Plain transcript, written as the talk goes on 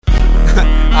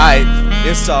Alright,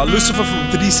 it's Lucifer from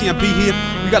the DCMP here.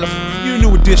 We got a few new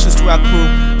additions to our crew,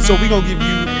 so we're gonna give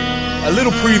you a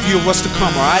little preview of what's to come,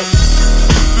 alright?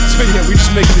 So yeah, we're just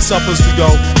making this up as we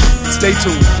go. Stay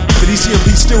tuned. The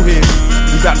DCMP's still here.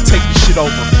 We gotta take this shit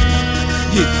over.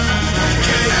 Yeah.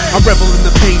 I revel in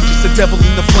the pain, just the devil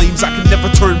in the flames. I can never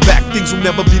turn back, things will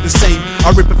never be the same.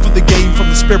 I rip it for the game,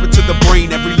 from the spirit to the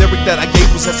brain. Every lyric that I gave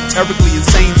was esoterically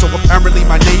insane. So apparently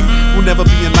my name will never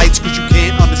be in lights, cause you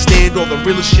can't understand all the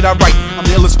realest shit I write. I'm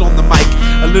the illest on the mic,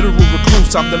 a literal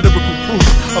recluse. I'm the lyrical proof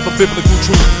of a biblical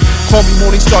truth. Call me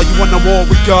Morning Star, you want a war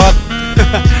with God?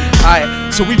 Alright,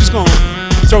 so we just gonna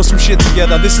throw some shit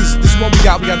together. This is what we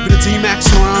got. We got a bit of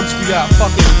D-Max rhymes. We got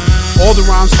fucking all the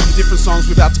rhymes from the different songs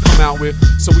we're about to come out with.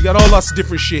 So we got all lots of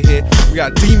different shit here. We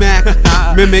got D-Mac,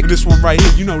 Mimic, this one right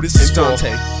here. You know this is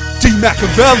Dante.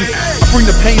 D-Machiavelli. I bring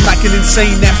the pain like an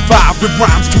insane F5 with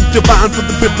rhymes too divine for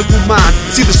the biblical mind.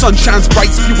 See the sun shines bright,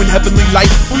 spewing heavenly light.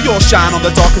 We all shine on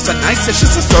the darkest of nights. It's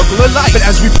just a circle of light. But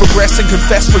as we progress and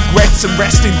confess regrets and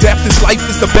rest in death, this life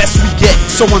is the best we get.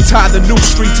 So untie the new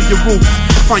string to your roof.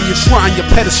 Find your shrine, your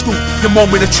pedestal, your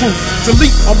moment of truth.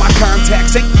 Delete all my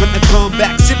contacts, ain't gonna come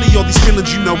back. Silly, all these feelings,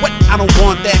 you know what? I don't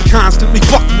want that. Constantly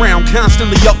fucked around,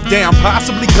 constantly up, down.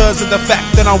 Possibly cause of the fact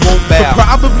that I won't bow, but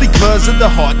probably cause of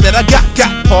the heart that I got.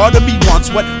 Part of me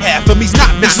wants what half of me's not.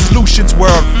 This is Lucian's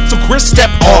world, so Chris, step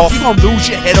off. You gon'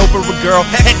 lose your head over a girl,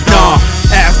 heck nah.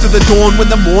 After the dawn, when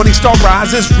the morning star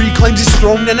rises, reclaims his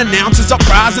throne and announces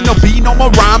uprising. There'll be no more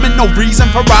rhyming, no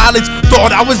reason for violence.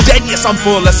 Thought I was dead, yes, I'm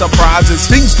full of surprises.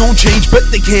 Things gon' change, but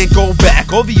they can't go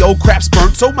back. All the old crap's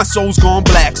burnt, so my soul's gone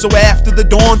black. So after the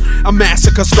dawn, a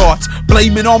massacre starts.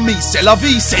 Blame it on me, c'est la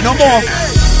vie, say no more.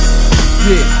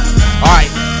 Yeah,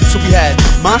 alright, so we had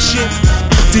my shit,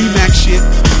 D-Mac shit,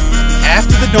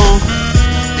 After the Dawn,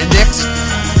 and next,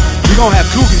 we gonna have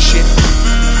Coogan shit,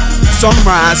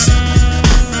 Sunrise,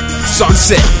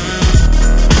 Sunset.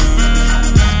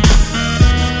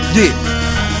 Yeah.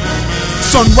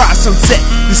 Sunrise, sunset.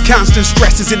 This constant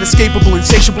stress is inescapable,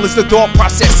 insatiable is the thought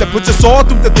process that puts us all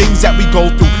through the things that we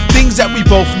go through. Things that we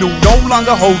both knew no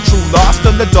longer hold true, lost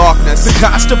in the darkness. The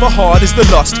cost of a heart is the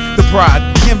lust, the pride,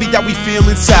 the envy that we feel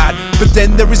inside. But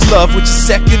then there is love, which is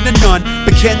second to none.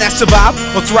 But can that survive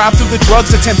or thrive through the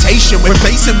drugs of temptation? We're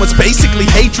facing what's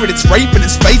basically hatred, it's rape and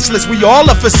it's faceless. We all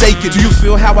are forsaken. Do you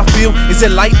feel how I feel? Is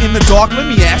it light in the dark? Let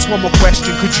me ask one more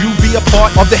question. Could you be a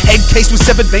part of the head case with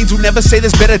severed veins who never say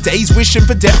there's better days? Wishing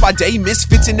for death by day,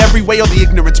 misfits in every way, or the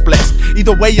ignorance blessed.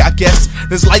 Either way, I guess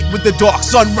there's light with the dark,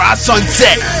 sunrise,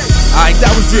 sunset. Alright,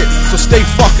 that was it, so stay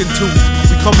fucking tuned.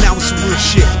 We coming out with some real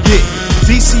shit, yeah.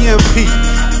 DCMP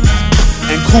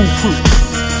and Cool Crew,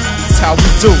 that's how we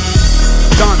do.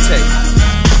 Dante,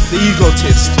 the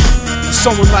egotist, the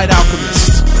Soul and Light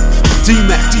Alchemist,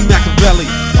 D-Mac, D-Machiavelli,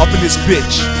 up in this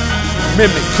bitch.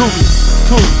 Mimic, Coogan,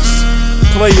 Coogs,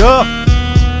 Player,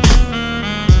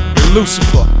 and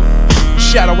Lucifer,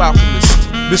 Shadow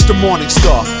Alchemist, Mr.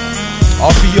 Morningstar,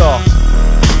 all for y'all.